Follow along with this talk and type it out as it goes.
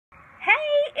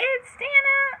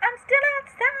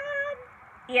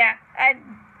Yeah, I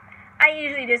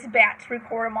usually just batch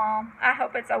record them all. I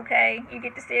hope it's okay. You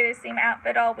get to see the same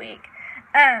outfit all week.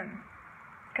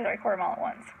 Because I record them all at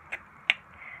once.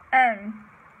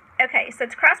 Okay, so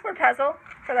it's crossword puzzle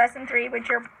for lesson 3, which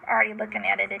you're already looking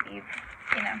at it if you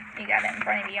got it in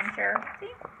front of you, I'm sure.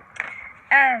 See?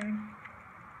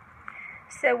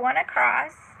 So one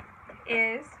across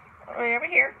is right over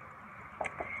here,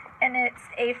 and it's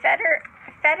a fetter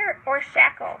or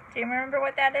shackle. Do you remember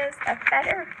what that is? A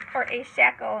fetter or a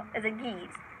shackle is a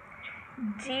geese.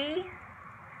 G-Y-V-E-S.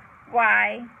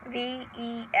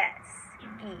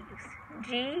 Geese.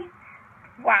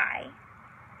 G-Y-V-E-S.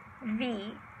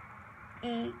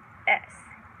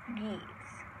 Geese.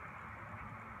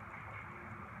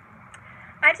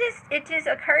 It just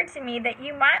occurred to me that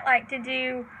you might like to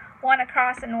do one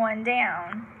across and one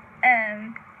down.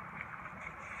 I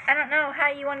don't know how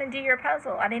you want to do your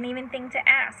puzzle. I didn't even think to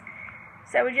ask.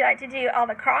 So would you like to do all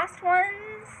the crossed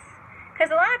ones? Because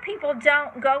a lot of people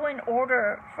don't go in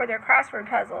order for their crossword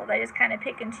puzzle. They just kind of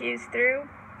pick and choose through.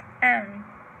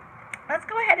 Let's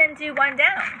go ahead and do one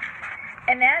down.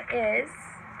 And that is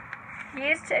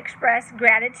used to express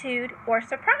gratitude or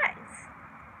surprise.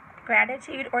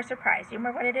 Gratitude or surprise. Do you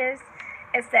remember what it is?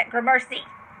 It's that gramercy.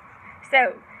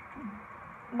 So,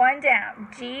 one down.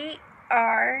 G-R-A-M-E-R-C-Y.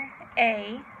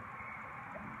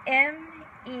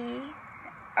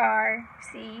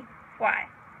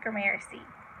 Gramercy.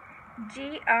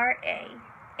 G-R-A-M-E-R-C-Y.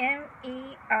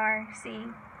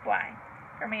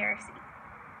 Gramercy.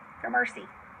 Gramercy.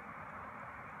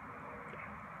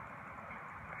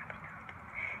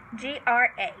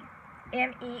 G-R-A-M-E-R-C-Y.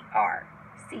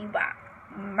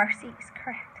 Mercy is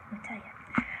correct, let me tell you.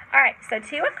 Alright, so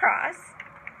 2 across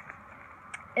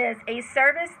is a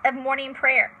service of morning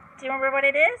prayer. Do you remember what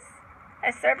it is?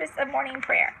 A service of morning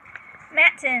prayer.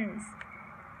 Matins.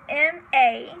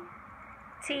 M-A-T-I-N-S.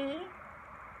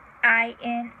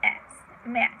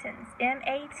 Matins.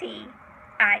 M-A-T-I-N-S.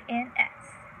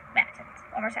 Matins.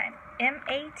 One more time.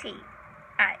 M-A-T-I-N-S.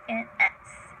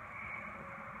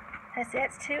 Let's see,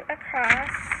 that's 2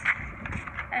 across.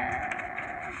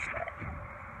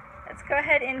 Let's go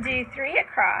ahead and do 3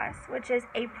 across, which is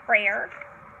a prayer.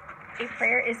 A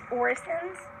prayer is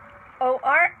orisons.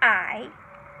 O-R-I-S-O-N-S.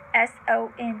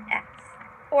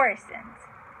 Orisons.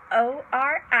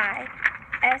 O-R-I-S-O-N-S.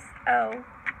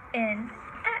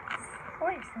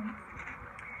 Orisons.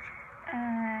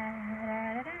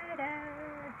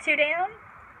 2 down.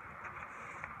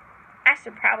 I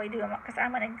should probably do them because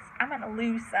I'm gonna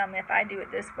lose some if I do it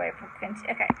this way.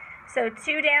 Okay. So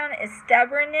 2 down is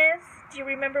stubbornness. Do you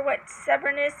remember what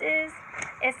stubbornness is?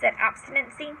 It's that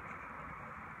obstinacy.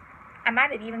 I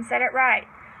might have even said it right.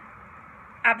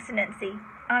 Obstinacy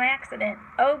on accident.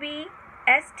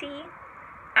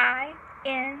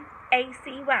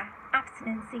 O-B-S-T-I-N-A-C-Y.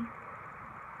 Obstinacy.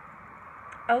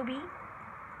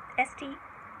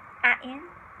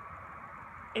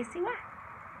 O-B-S-T-I-N-A-C-Y.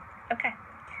 Okay.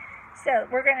 So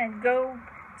we're going to go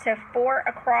to 4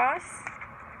 across.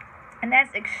 And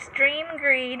that's extreme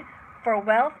greed for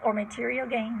wealth or material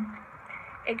gain.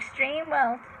 Extreme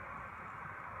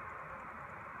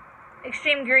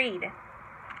greed.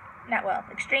 Not wealth.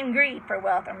 Extreme greed for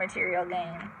wealth or material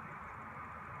gain.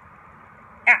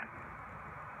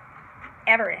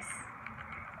 Avarice.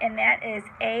 And that is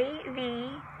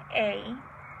A-V-A-R-I-C-E.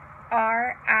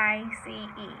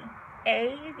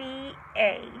 A-V-A-R-I-C-E.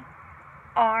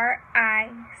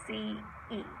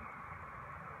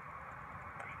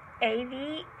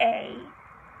 A-V-A-R-I-C-E.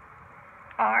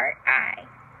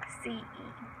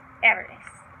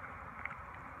 Avarice.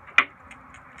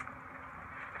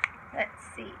 Let's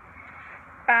see.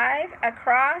 5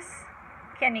 across.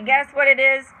 Can you guess what it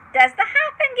is? Does the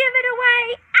hyphen give it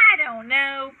away? I don't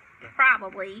know.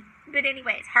 Probably. But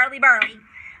anyway, it's hurly-burly.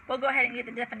 We'll go ahead and get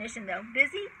the definition, though.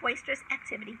 Busy, boisterous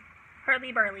activity.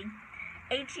 Hurly-burly.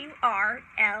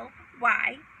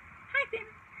 H-U-R-L-Y hyphen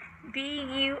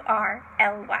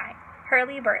B-U-R-L-Y.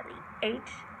 Hurly-burly.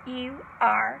 H-U-R-L-Y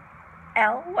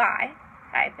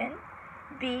hyphen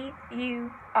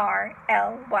B-U-R-L-Y.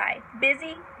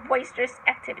 Busy, boisterous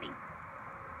activity.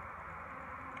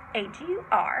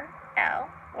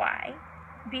 H-U-R-L-Y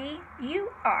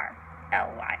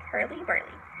B-U-R-L-Y.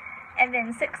 Hurly-burly. And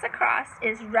then 6 across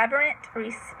is reverent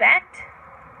respect.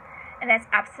 And that's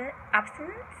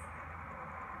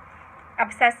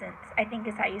obsessance, I think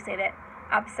is how you say that.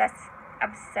 Obsessance,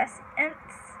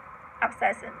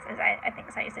 I think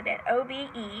is how you say that.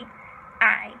 O-B-E-I-S-A-N-C-E.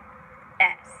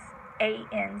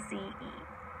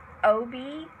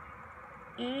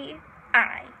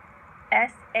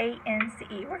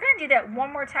 O-B-E-I-S-A-N-C-E. We're going to do that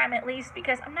one more time at least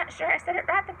because I'm not sure I said it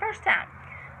right the first time.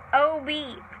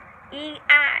 O-B-E-I-S-A-N-C-E.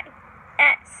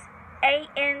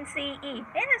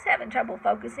 Anna's having trouble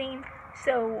focusing,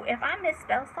 so if I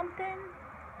misspell something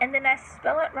and then I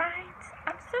spell it right,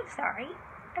 I'm so sorry.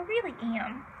 I really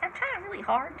am. I'm trying really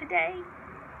hard today.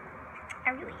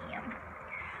 I really am.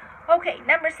 Okay,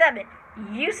 number 7.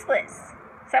 Useless.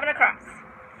 7 across.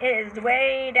 It is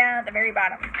way down at the very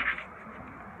bottom.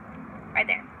 Right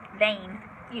there. Vain.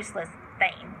 Useless.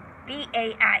 Vain.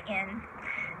 V-A-I-N.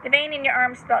 The vein in your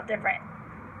arm is spelled different.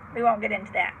 We won't get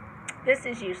into that. This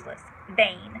is useless.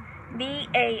 Vain.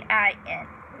 V-A-I-N.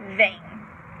 Vain.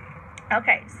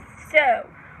 Okay, so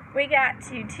we got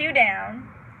to 2 down.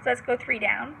 So let's go 3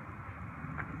 down.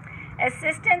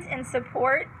 Assistance and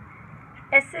support.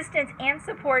 Assistance and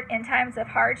support in times of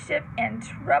hardship and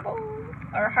trouble,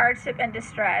 or hardship and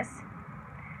distress.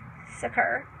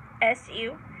 Succor.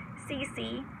 S-U-C-C-O-U-R.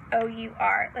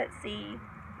 Let's see.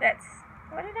 That's,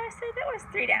 what did I say? That was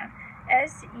 3 down.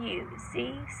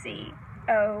 S-U-C-C-O-U-R.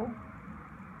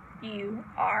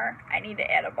 I need to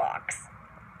add a box.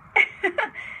 So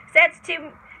that's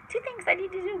two things I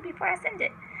need to do before I send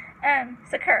it.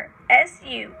 Succor.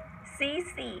 S-U-C-C-O-U-R.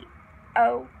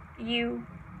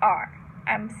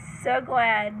 I'm so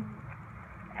glad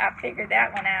I figured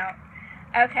that one out.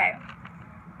 Okay.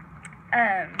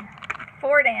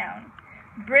 4 down.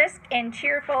 Brisk and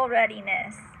cheerful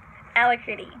readiness.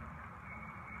 Alacrity.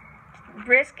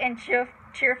 Brisk and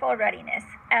cheerful readiness.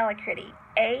 Alacrity.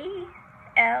 A-L-A-C-R-I-T-Y.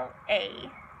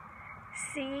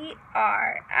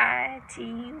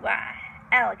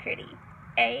 Alacrity.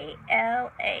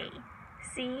 A-L-A-C-R-I-T-Y.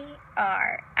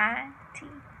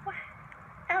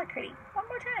 Alacrity. One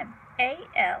more time.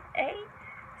 A-L-A-C-R-I-T-Y.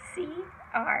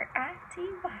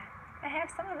 I have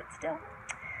some of it still.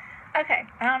 Okay,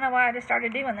 I don't know why I just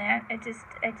started doing that. It just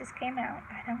came out.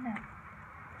 I don't know.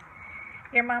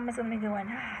 Your mom was going to be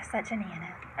going, such an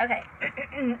Anna. Okay.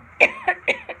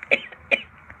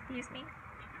 Excuse me.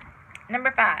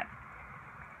 Number 5.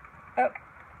 Oh.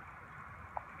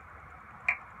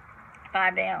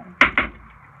 5 down.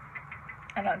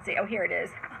 I don't see. Oh, here it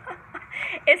is.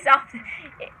 It's off.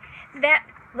 That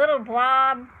little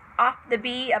blob off the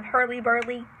B of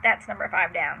hurly-burly, that's number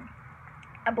 5 down.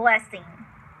 A blessing.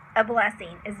 A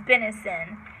blessing is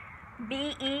benison.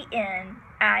 B-E-N-I-S-O-N.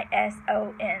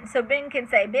 So Ben can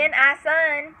say, Ben, I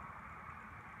son.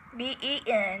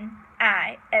 B-E-N-I-S-O-N.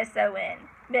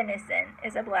 Benison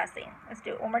is a blessing. Let's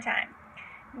do it one more time.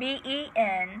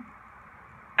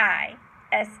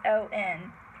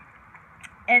 B-E-N-I-S-O-N.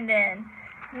 And then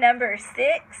number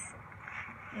 6.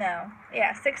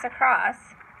 6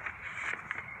 across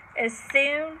is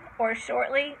soon or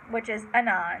shortly, which is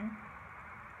anon.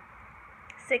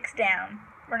 6 down.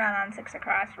 We're not on 6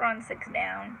 across. We're on 6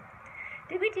 down.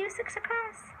 Did we do 6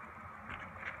 across?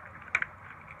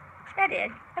 I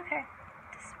did. Okay.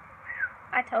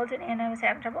 I told you Anna was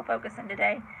having trouble focusing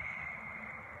today.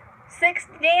 6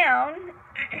 down.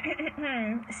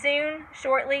 Soon,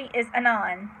 shortly is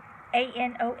anon.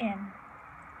 A-N-O-N.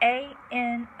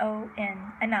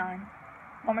 A-N-O-N. Anon.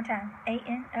 One more time.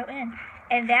 A-N-O-N.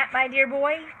 And that, my dear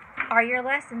boy, are your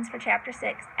lessons for Chapter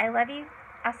 6. I love you.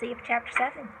 I'll see you for Chapter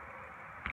 7.